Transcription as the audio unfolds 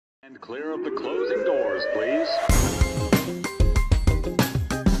Stand clear of the closing doors, please.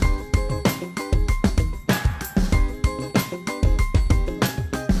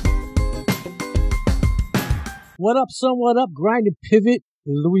 What up, son? What up? Grind and Pivot,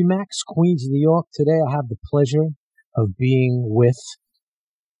 Louis Max, Queens, New York. Today I have the pleasure of being with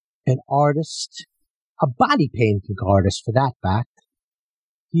an artist, a body painting artist for that fact.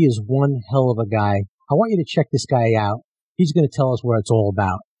 He is one hell of a guy. I want you to check this guy out. He's going to tell us what it's all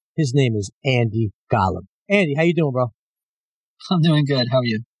about. His name is andygolub. Andy, how you doing, bro? I'm doing good. How are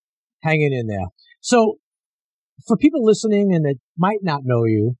you? Hanging in there. So, for people listening and that might not know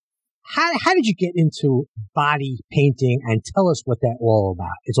you, how did you get into body painting, and tell us what that all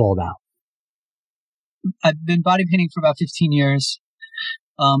about? It's all about. I've been body painting for about 15 years.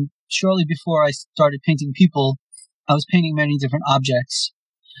 Shortly before I started painting people, I was painting many different objects.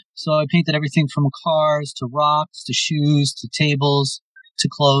 So I painted everything from cars to rocks to shoes to tables to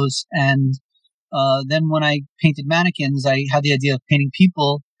clothes. And then when I painted mannequins, I had the idea of painting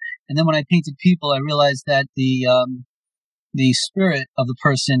people. And then when I painted people, I realized that the spirit of the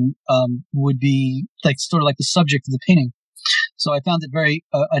person would be like sort of like the subject of the painting. So I found it very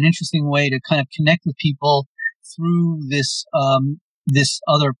an interesting way to kind of connect with people through this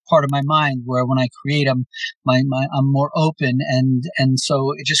other part of my mind, where when I create, I'm more open, and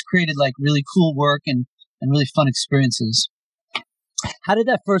so it just created like really cool work and really fun experiences. How did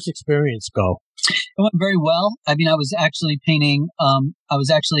that first experience go? It went very well. I mean, I was actually painting. I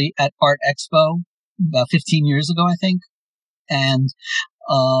was actually at Art Expo about 15 years ago, I think. And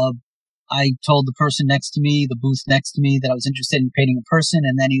I told the person next to me, the booth next to me, that I was interested in painting a person.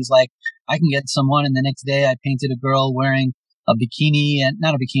 And then he was like, I can get someone. And the next day I painted a girl wearing a bikini, and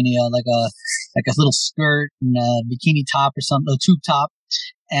not a bikini, like a little skirt and a bikini top or something, a tube top.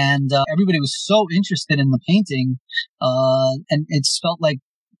 And everybody was so interested in the painting. And it felt like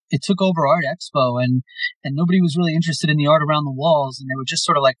it took over Art Expo, and nobody was really interested in the art around the walls. And they were just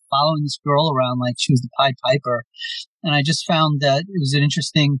sort of like following this girl around like she was the Pied Piper. And I just found that it was an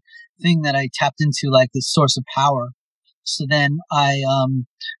interesting thing that I tapped into, like this source of power. So then I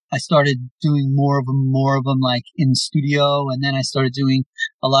started doing more of them like in the studio. And then I started doing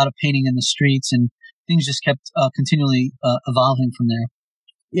a lot of painting in the streets, and things just kept continually evolving from there.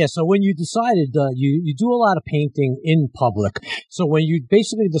 Yeah, so when you decided, you do a lot of painting in public. So when you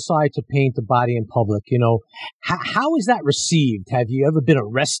basically decide to paint the body in public, you know, how is that received? Have you ever been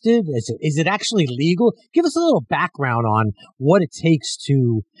arrested? Is it actually legal? Give us a little background on what it takes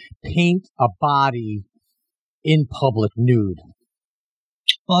to paint a body in public nude.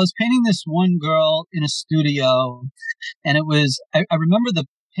 Well, I was painting this one girl in a studio, and it was, I remember the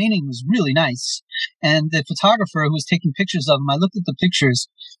painting was really nice. And the photographer who was taking pictures of him, I looked at the pictures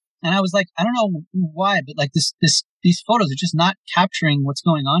and I was like, I don't know why, but like these photos are just not capturing what's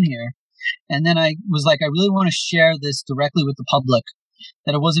going on here. And then I was like, I really want to share this directly with the public,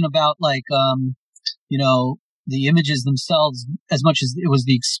 that it wasn't about like, you know, the images themselves as much as it was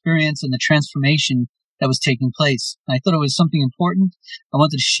the experience and the transformation that was taking place. And I thought it was something important I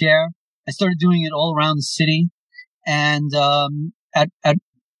wanted to share. I started doing it all around the city, and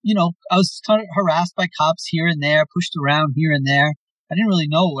you know, I was kind of harassed by cops here and there, pushed around here and there. I didn't really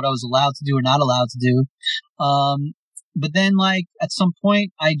know what I was allowed to do or not allowed to do. But then, like, at some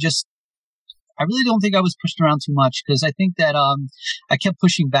point, I really don't think I was pushed around too much, because I think that I kept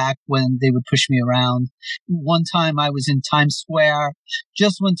pushing back when they would push me around. One time I was in Times Square,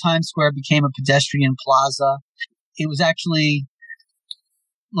 just when Times Square became a pedestrian plaza. It was actually,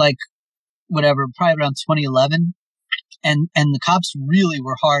 like, whatever, probably around 2011. And the cops really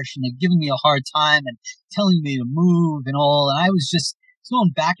were harsh, and they're giving me a hard time and telling me to move and all. And I was just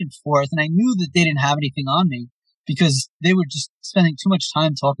going back and forth, and I knew that they didn't have anything on me because they were just spending too much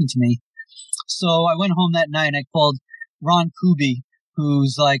time talking to me. So I went home that night and I called Ron Kuby,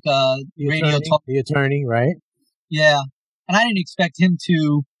 who's like a radio talk. The attorney, right? Yeah. And I didn't expect him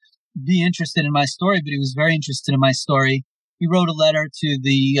to be interested in my story, but he was very interested in my story. He wrote a letter to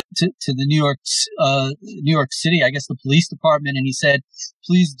the New York City, I guess the police department, and he said,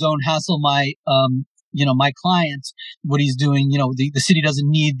 please don't hassle my my client. What he's doing, you know, the city doesn't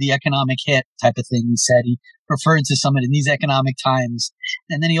need the economic hit type of thing. He said, he referred to some of it in these economic times.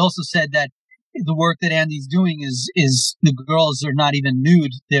 And then he also said that the work that Andy's doing is the girls are not even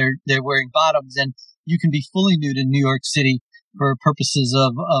nude. They're wearing bottoms, and you can be fully nude in New York City for purposes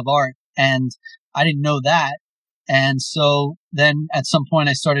of art. And I didn't know that. And so then at some point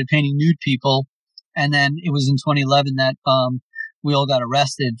I started painting nude people. And then it was in 2011 that we all got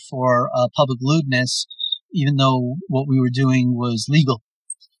arrested for public lewdness, even though what we were doing was legal.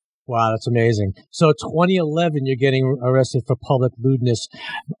 Wow, that's amazing. So 2011, you're getting arrested for public lewdness,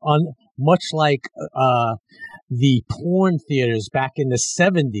 much like the porn theaters back in the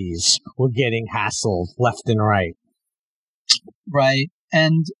 70s were getting hassled left and right. Right.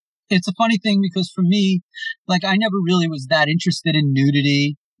 And it's a funny thing because for me, like, I never really was that interested in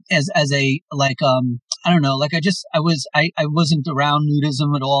nudity as a, like, I don't know, like, I wasn't around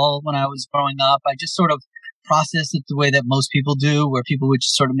nudism at all when I was growing up. I just sort of processed it the way that most people do, where people would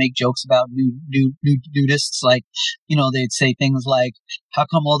just sort of make jokes about nudists. Like, you know, they'd say things like, how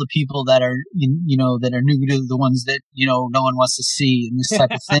come all the people that are, that are nude are the ones that, no one wants to see, and this type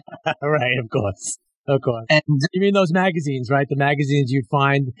of thing. Right, of course. Of course. And you mean those magazines, right? The magazines you'd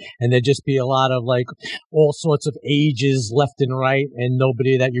find, and there'd just be a lot of, like, all sorts of ages left and right, and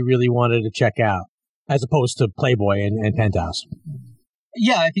nobody that you really wanted to check out, as opposed to Playboy and Penthouse.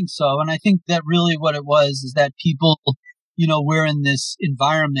 Yeah, I think so. And I think that really what it was is that people, we're in this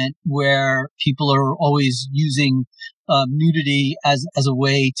environment where people are always using nudity as a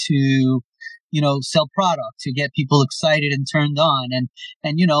way to, sell product, to get people excited and turned on. And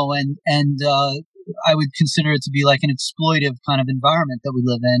I would consider it to be like an exploitive kind of environment that we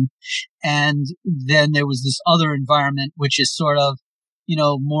live in. And then there was this other environment, which is sort of,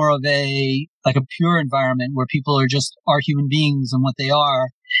 more of a pure environment where people are human beings and what they are.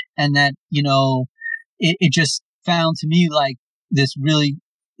 And that, it just found to me like this really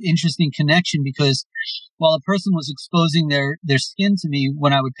interesting connection, because while a person was exposing their skin to me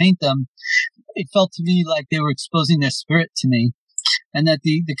when I would paint them, it felt to me like they were exposing their spirit to me. And that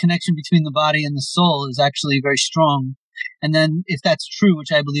the connection between the body and the soul is actually very strong. And then if that's true,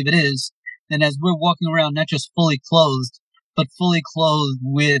 which I believe it is, then as we're walking around, not just fully clothed, but fully clothed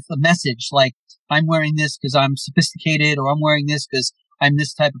with a message, like I'm wearing this because I'm sophisticated, or I'm wearing this because I'm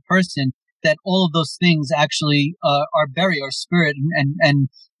this type of person, that all of those things actually bury our spirit and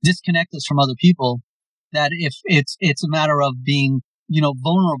disconnect us from other people. That if it's a matter of being,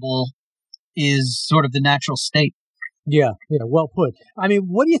 vulnerable is sort of the natural state. Yeah, well put. I mean,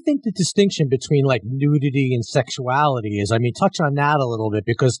 what do you think the distinction between like nudity and sexuality is? I mean, touch on that a little bit,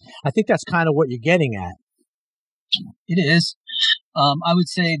 because I think that's kind of what you're getting at. It is. I would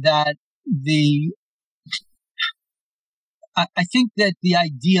say that I think that the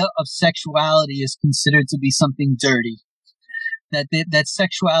idea of sexuality is considered to be something dirty. That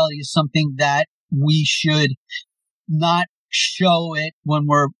sexuality is something that we should not show it when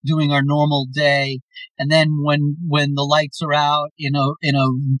we're doing our normal day, and then when the lights are out in a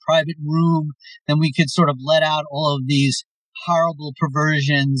private room, then we could sort of let out all of these horrible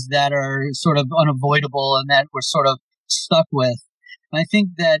perversions that are sort of unavoidable and that we're sort of stuck with. And I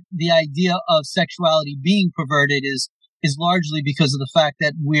think that the idea of sexuality being perverted is largely because of the fact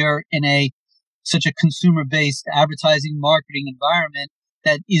that we're in such a consumer-based advertising marketing environment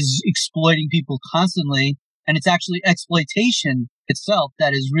that is exploiting people constantly. And it's actually exploitation itself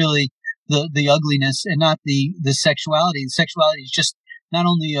that is really the ugliness, and not the sexuality. The sexuality is just not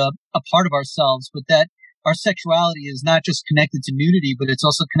only a part of ourselves, but that our sexuality is not just connected to nudity, but it's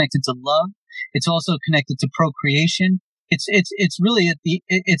also connected to love. It's also connected to procreation. It's really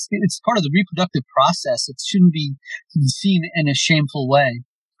it's part of the reproductive process. It shouldn't be seen in a shameful way.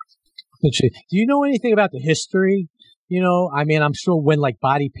 Do you know anything about the history? I mean, I'm sure when like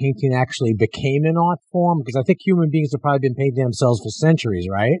body painting actually became an art form, because I think human beings have probably been painting themselves for centuries,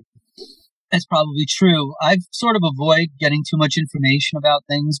 right? That's probably true. I've sort of avoid getting too much information about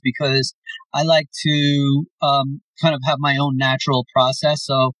things because I like to kind of have my own natural process.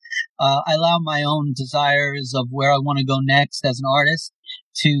 So I allow my own desires of where I want to go next as an artist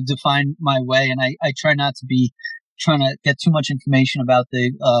to define my way. And I try not to be trying to get too much information about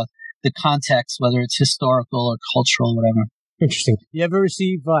the context, whether it's historical or cultural, whatever. Interesting. You ever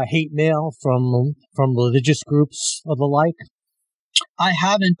receive hate mail from religious groups or the like? I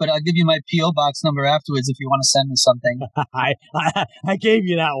haven't, but I'll give you my P.O. box number afterwards if you want to send me something. I gave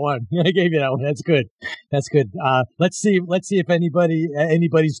you that one. I gave you that one. That's good. That's good. Let's see if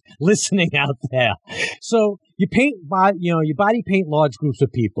anybody's listening out there. So you you body paint large groups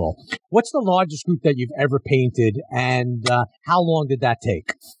of people. What's the largest group that you've ever painted, and how long did that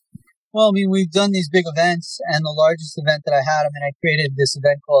take? Well, I mean, we've done these big events, and the largest event that I had, I created this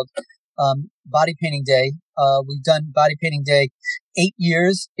event called Body Painting Day. We've done Body Painting Day 8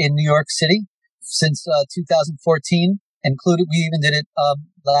 years in New York City since 2014. We even did it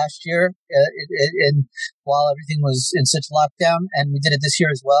last year while everything was in such lockdown, and we did it this year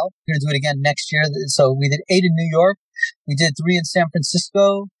as well. We're going to do it again next year. So we did 8 in New York. We did 3 in San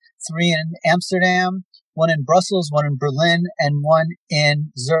Francisco, 3 in Amsterdam, 1 in Brussels, 1 in Berlin, and 1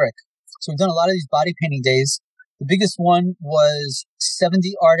 in Zurich. So we've done a lot of these body painting days. The biggest one was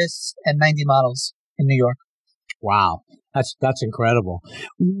 70 artists and 90 models in New York. Wow, that's incredible.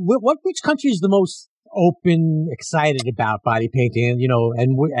 Which country is the most open, excited about body painting?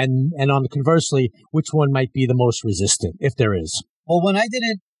 And on the conversely, which one might be the most resistant, if there is? Well, when I did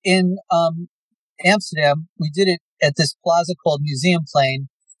it in Amsterdam, we did it at this plaza called Museum Plain,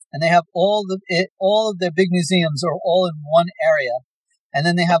 and they have all of their big museums are all in one area, and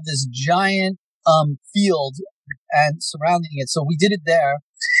then they have this giant field and surrounding it. So we did it there.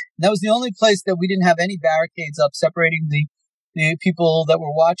 And that was the only place that we didn't have any barricades up separating the people that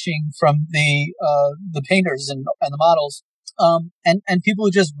were watching from the painters and the models. And people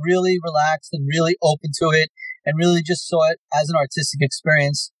were just really relaxed and really open to it and really just saw it as an artistic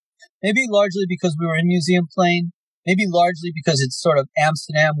experience. Maybe largely because we were in Museum Plain. Maybe largely because it's sort of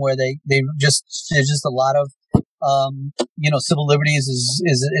Amsterdam, where there's just a lot of civil liberties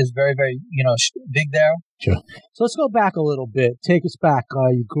is very, very big there. Sure. So let's go back a little bit. Take us back.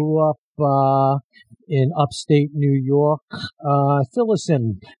 You grew up in upstate New York. Fill us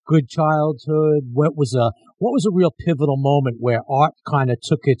in. Good childhood. What was a real pivotal moment where art kind of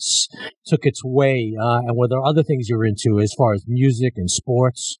took its way? And were there other things you were into as far as music and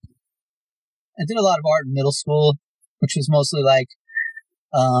sports? I did a lot of art in middle school, which was mostly like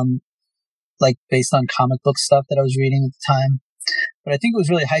based on comic book stuff that I was reading at the time. But I think it was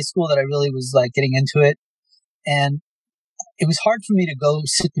really high school that I really was like getting into it. And it was hard for me to go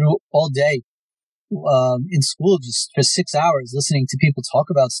sit through all day in school just for 6 hours listening to people talk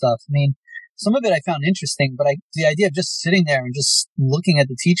about stuff. I mean, some of it I found interesting, but the idea of just sitting there and just looking at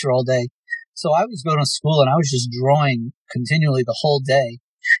the teacher all day. So I was going to school and I was just drawing continually the whole day.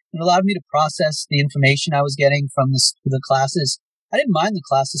 It allowed me to process the information I was getting from the classes. I didn't mind the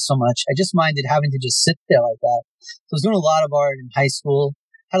classes so much. I just minded having to just sit there like that. So I was doing a lot of art in high school,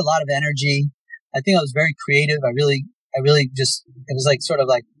 had a lot of energy. I think I was very creative. I really just, it was like sort of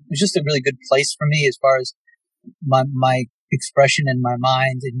like, it was just a really good place for me as far as my expression in my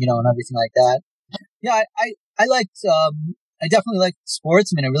mind and, and everything like that. Yeah, I liked, I definitely liked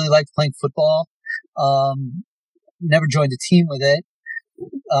sports. I mean, I really liked playing football. Never joined a team with it.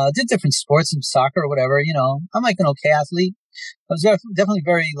 Did different sports and soccer or whatever, I'm like an okay athlete. I was definitely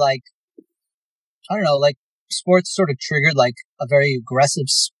very sports sort of triggered like a very aggressive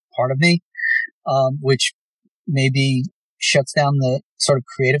part of me, which maybe shuts down the sort of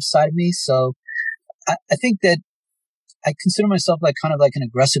creative side of me. So I think that I consider myself like kind of like an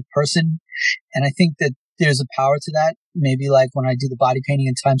aggressive person. And I think that there's a power to that. Maybe like when I do the body painting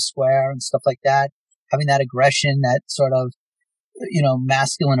in Times Square and stuff like that, having that aggression, that sort of,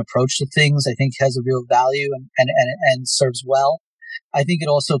 masculine approach to things, I think has a real value and serves well. I think it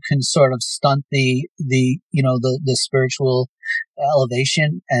also can sort of stunt the spiritual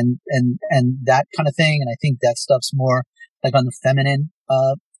elevation and that kind of thing. And I think that stuff's more like on the feminine,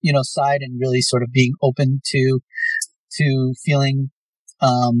 side, and really sort of being open to feeling,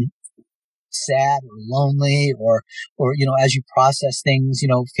 sad or lonely or, as you process things,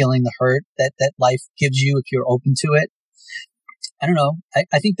 feeling the hurt that life gives you if you're open to it. I don't know.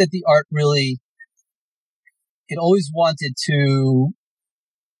 I think that the art really, I was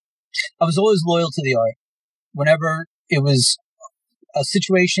always loyal to the art. Whenever it was a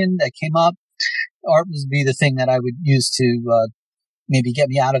situation that came up, art would be the thing that I would use to maybe get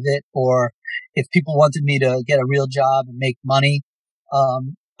me out of it. Or if people wanted me to get a real job and make money,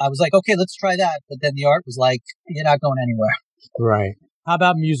 I was like, okay, let's try that. But then the art was like, you're not going anywhere. Right. How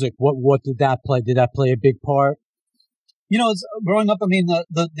about music? What did that play? Did that play a big part? It's growing up. I mean,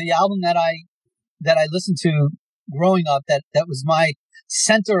 the album that I listened to growing up, that was my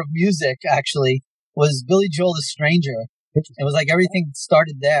center of music actually, was Billy Joel, The Stranger. It was like everything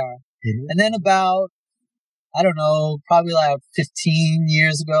started there. Mm-hmm. And then about, I don't know, probably like 15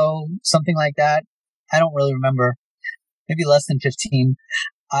 years ago, something like that. I don't really remember. Maybe less than 15.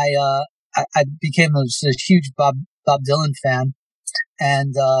 I became a huge Bob Dylan fan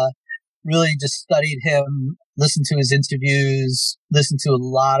and, really just studied him, listened to his interviews, listened to a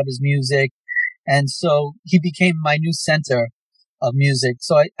lot of his music. And so he became my new center of music.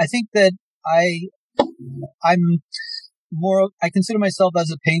 So I think that I consider myself as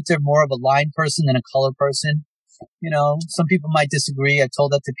a painter more of a line person than a color person. Some people might disagree. I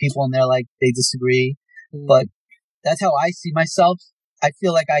told that to people and they're like, they disagree. But that's how I see myself. I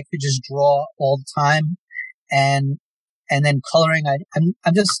feel like I could just draw all the time and then coloring.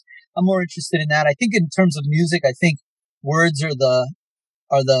 I'm more interested in that. I think in terms of music, I think words are the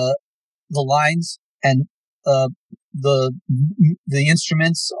lines and the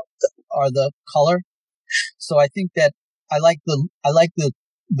instruments are the color. So I think that I like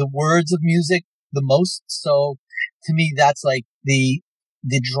the words of music the most. So to me, that's like the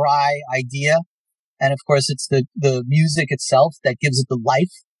dry idea. And of course, it's the music itself that gives it the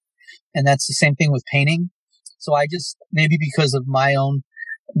life. And that's the same thing with painting. So I just, maybe because of my own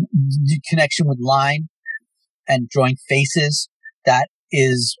connection with line and drawing faces, that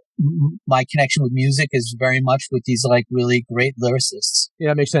is my connection with music is very much with these like really great lyricists. Yeah,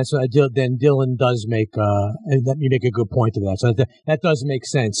 that makes sense. So then Dylan does make, you make a good point of that. So that does make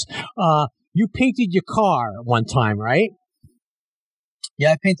sense. You painted your car one time, right?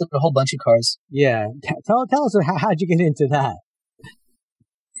 Yeah, I painted a whole bunch of cars. Yeah. Tell us how'd you get into that?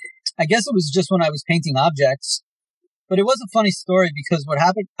 I guess it was just when I was painting objects, but it was a funny story because what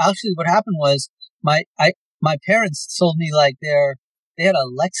happened was my parents sold me like they had a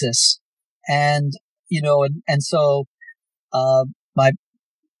Lexus, and so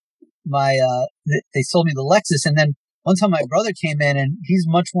they sold me the Lexus, and then one time my brother came in, and he's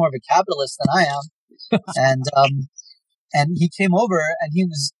much more of a capitalist than I am, and he came over and he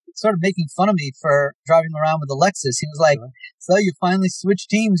was sort of making fun of me for driving around with a Lexus. He was like, "So you finally switched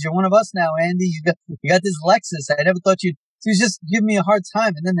teams. You're one of us now, Andy. You got this Lexus. I never thought you'd." So he was just giving me a hard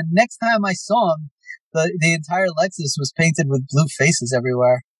time. And then the next time I saw him, the entire Lexus was painted with blue faces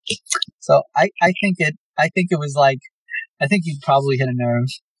everywhere. So I think it was like, I think you probably hit a nerve.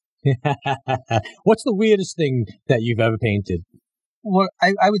 What's the weirdest thing that you've ever painted? Well,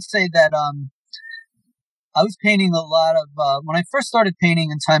 I would say that I was painting a lot of when I first started painting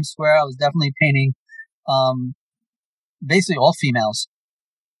in Times Square. I was definitely painting basically all females,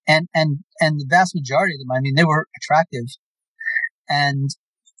 and the vast majority of them. I mean, they were attractive, and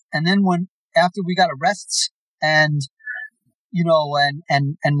then after we got arrests and we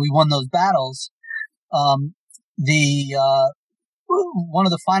won those battles, one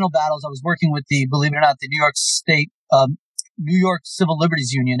of the final battles I was working with believe it or not, the New York Civil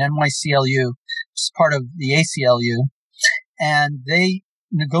Liberties Union, NYCLU, which is part of the ACLU, and they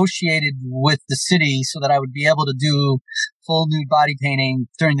negotiated with the city so that I would be able to do full nude body painting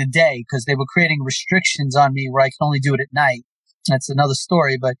during the day because they were creating restrictions on me where I could only do it at night. That's another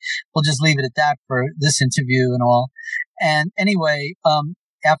story, but we'll just leave it at that for this interview and all. And anyway,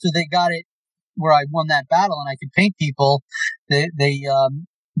 after they got it where I won that battle and I could paint people, they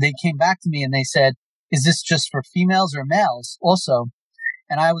came back to me and they said, "Is this just for females or males also?"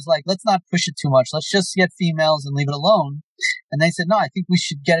 And I was like, "Let's not push it too much. Let's just get females and leave it alone." And they said, "No, I think we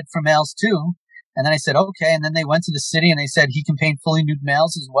should get it for males too." And then I said, "Okay." And then they went to the city and they said, "He can paint fully nude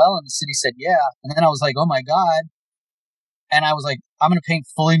males as well." And the city said, "Yeah." And then I was like, "Oh my God." And I was like, I'm going to paint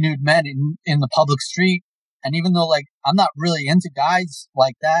fully nude men in the public street. And even though like, I'm not really into guys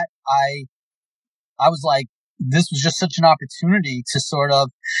like that, I was like, this was just such an opportunity to sort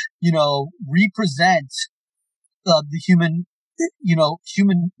of, represent the human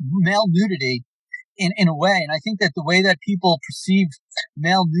male nudity in a way. And I think that the way that people perceive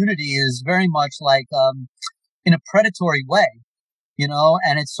male nudity is very much like, in a predatory way,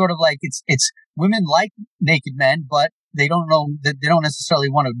 and it's sort of like, it's women like naked men, but they don't know that they don't necessarily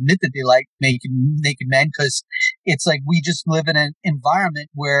want to admit that they like naked men because it's like we just live in an environment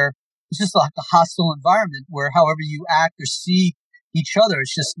where it's just like a hostile environment where however you act or see each other,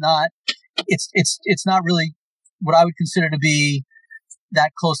 it's just not, it's not really what I would consider to be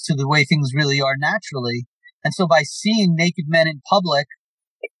that close to the way things really are naturally. And so by seeing naked men in public,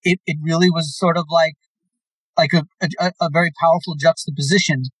 it really was sort of like a very powerful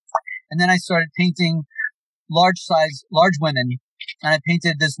juxtaposition. And then I started painting large women. And I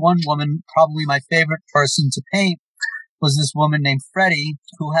painted this one woman, probably my favorite person to paint was this woman named Freddie,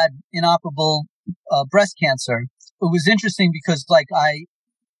 who had inoperable breast cancer. It was interesting because like I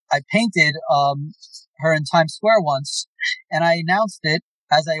painted her in Times Square once, and I announced it,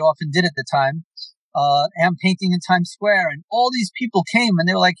 as I often did at the time, I'm painting in Times Square, and all these people came and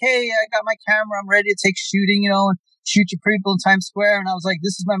they were like, "Hey, I got my camera, I'm ready to take shooting, and shoot your people in Times Square." And I was like,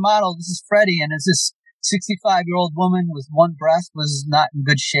 "This is my model, this is Freddie." And it's this 65-year-old woman with one breast was not in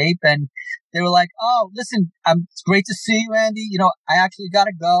good shape. And they were like, "Oh, listen, it's great to see you, Andy. I actually got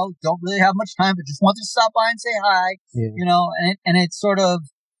to go. Don't really have much time, but just wanted to stop by and say hi." Yeah. And it's sort of,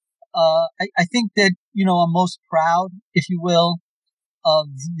 I think that, I'm most proud, if you will, of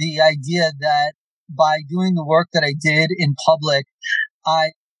the idea that by doing the work that I did in public, I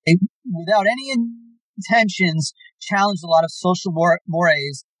without any intentions, challenged a lot of social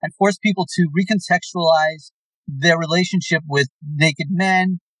mores and forced people to recontextualize their relationship with naked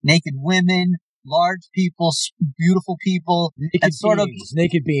men, naked women, large people, beautiful people,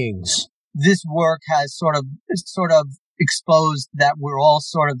 naked beings. This work has sort of exposed that we're all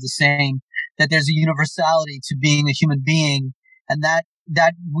sort of the same, that there's a universality to being a human being, and that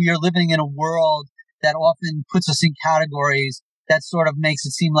we are living in a world that often puts us in categories that sort of makes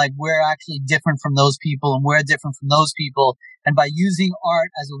it seem like we're actually different from those people and we're different from those people. And by using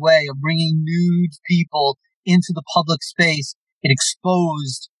art as a way of bringing nude people into the public space, it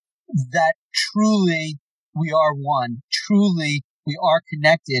exposed that truly we are one. Truly we are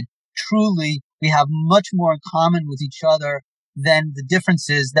connected. Truly we have much more in common with each other than the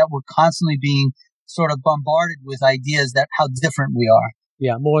differences that we're constantly being sort of bombarded with ideas that how different we are.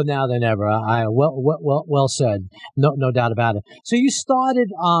 Yeah, more now than ever. Well said. No doubt about it. So you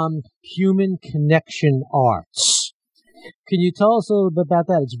started Human Connection Arts. Can you tell us a little bit about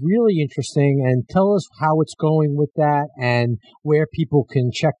that? It's really interesting, and tell us how it's going with that and where people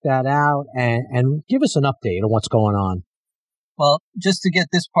can check that out, and give us an update on what's going on. Well, just to get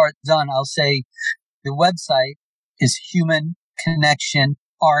this part done, I'll say the website is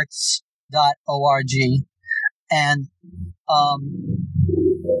humanconnectionarts.org. And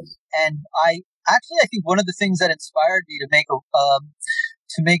I think one of the things that inspired me to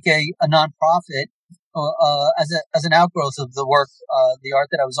make a nonprofit as an outgrowth of the work, the art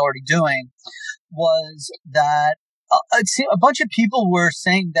that I was already doing, was that a bunch of people were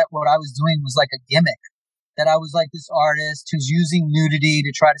saying that what I was doing was like a gimmick, that I was like this artist who's using nudity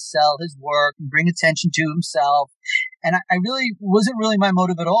to try to sell his work and bring attention to himself. And I really wasn't really my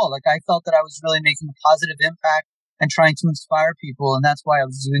motive at all. Like, I felt that I was really making a positive impact and trying to inspire people. And that's why I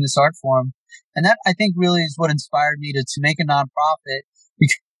was doing this art form. And that, I think, really is what inspired me to make a nonprofit,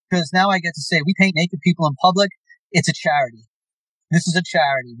 because now I get to say we paint naked people in public. It's a charity. This is a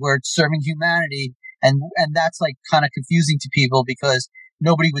charity. We're serving humanity. And that's like kind of confusing to people, because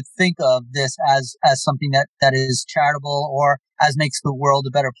nobody would think of this as something that is charitable or as makes the world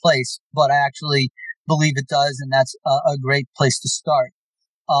a better place. But I actually believe it does. And that's a great place to start.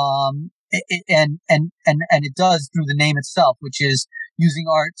 And it does through the name itself, which is using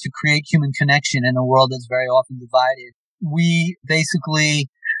art to create human connection in a world that's very often divided. We basically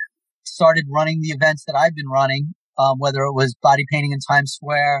started running the events that I've been running, whether it was body painting in Times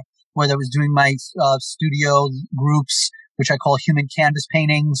Square, whether it was doing my studio groups, which I call human canvas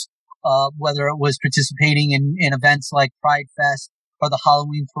paintings, whether it was participating in events like Pride Fest or the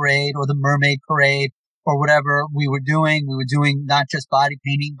Halloween Parade or the Mermaid Parade or whatever we were doing. We were doing not just body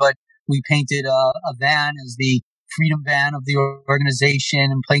painting, but we painted a van as the freedom van of the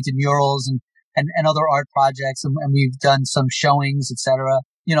organization, and painted murals and other art projects. And we've done some showings, etc.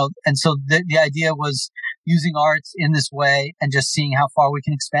 And so the idea was using arts in this way and just seeing how far we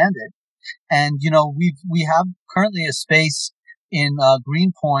can expand it. And, we have currently a space in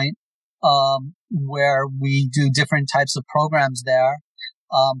Greenpoint, where we do different types of programs there.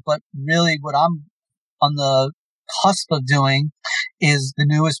 But really what I'm on the cusp of doing is the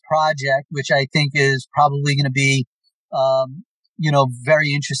newest project, which I think is probably going to be,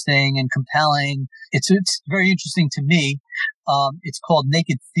 very interesting and compelling. It's very interesting to me. It's called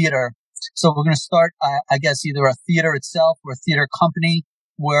Naked Theater. So we're going to start, I guess, either a theater itself or a theater company,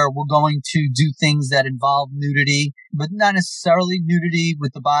 where we're going to do things that involve nudity, but not necessarily nudity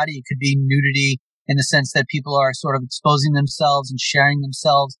with the body. It could be nudity in the sense that people are sort of exposing themselves and sharing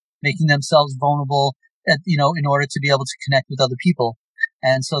themselves, making themselves vulnerable, in order to be able to connect with other people.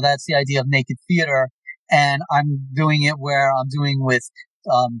 And so that's the idea of Naked Theater. And I'm doing it where I'm doing with,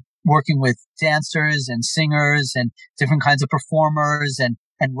 working with dancers and singers and different kinds of performers and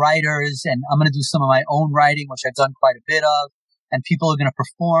writers. And I'm going to do some of my own writing, which I've done quite a bit of. And people are going to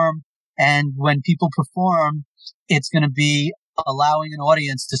perform. And when people perform, it's going to be allowing an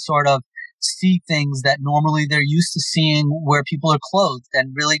audience to sort of see things that normally they're used to seeing where people are clothed,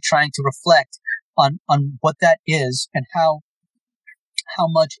 and really trying to reflect on what that is and how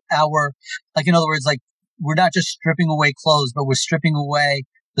much in other words, like, we're not just stripping away clothes, but we're stripping away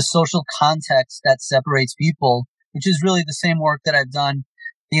the social context that separates people, which is really the same work that I've done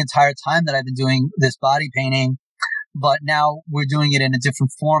the entire time that I've been doing this body painting. But now we're doing it in a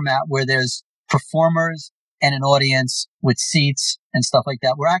different format where there's performers and an audience with seats and stuff like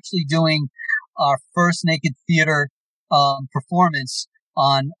that. We're actually doing our first Naked Theater performance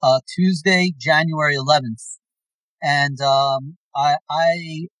on Tuesday, January 11th. And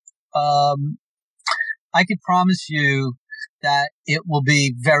I could promise you that it will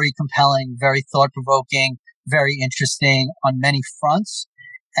be very compelling, very thought-provoking, very interesting on many fronts.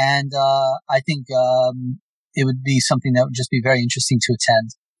 And I think it would be something that would just be very interesting to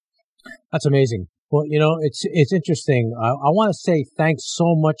attend. That's amazing. Well, it's interesting. I want to say thanks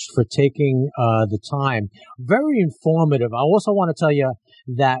so much for taking the time. Very informative. I also want to tell you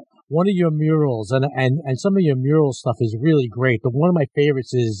that one of your murals, and some of your mural stuff is really great. One of my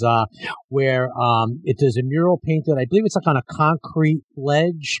favorites is where it is a mural painted. I believe it's like on a concrete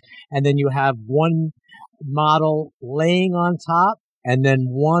ledge, and then you have one model laying on top, and then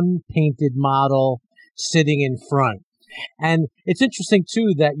one painted model sitting in front. And it's interesting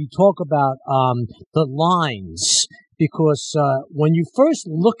too that you talk about the lines. Because when you first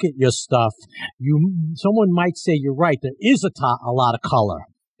look at your stuff, someone might say you're right. There is a lot of color.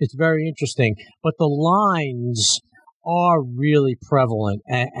 It's very interesting, but the lines are really prevalent,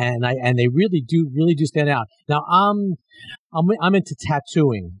 and they really do stand out. Now I'm into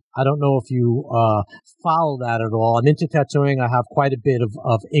tattooing. I don't know if you follow that at all. I'm into tattooing. I have quite a bit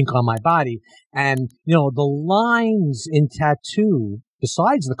of ink on my body, and the lines in tattoo,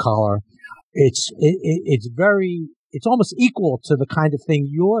 besides the color, it's almost equal to the kind of thing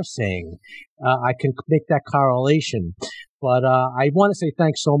you're saying. I can make that correlation. But I want to say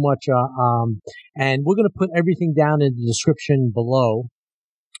thanks so much. And we're going to put everything down in the description below.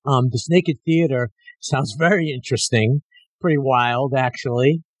 This Naked Theater sounds very interesting. Pretty wild,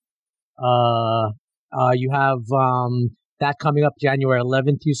 actually. You have that coming up January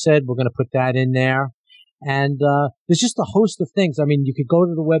 11th, you said. We're going to put that in there. And there's just a host of things. I mean, you could go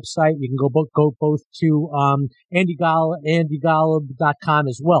to the website. You can go both to andygolub.com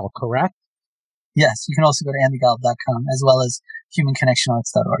as well, correct? Yes, you can also go to andygolub.com as well as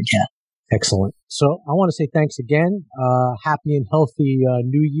humanconnectionarts.org. Yeah. Excellent. So I want to say thanks again. Happy and healthy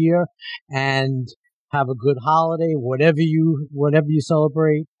New Year, and have a good holiday, whatever you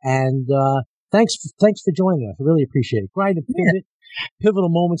celebrate. And thanks for joining us. I really appreciate it. Grind and Pivot, pivotal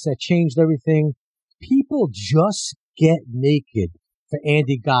moments that changed everything. People just get naked for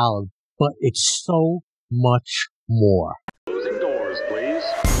Andy Golub, but it's so much more.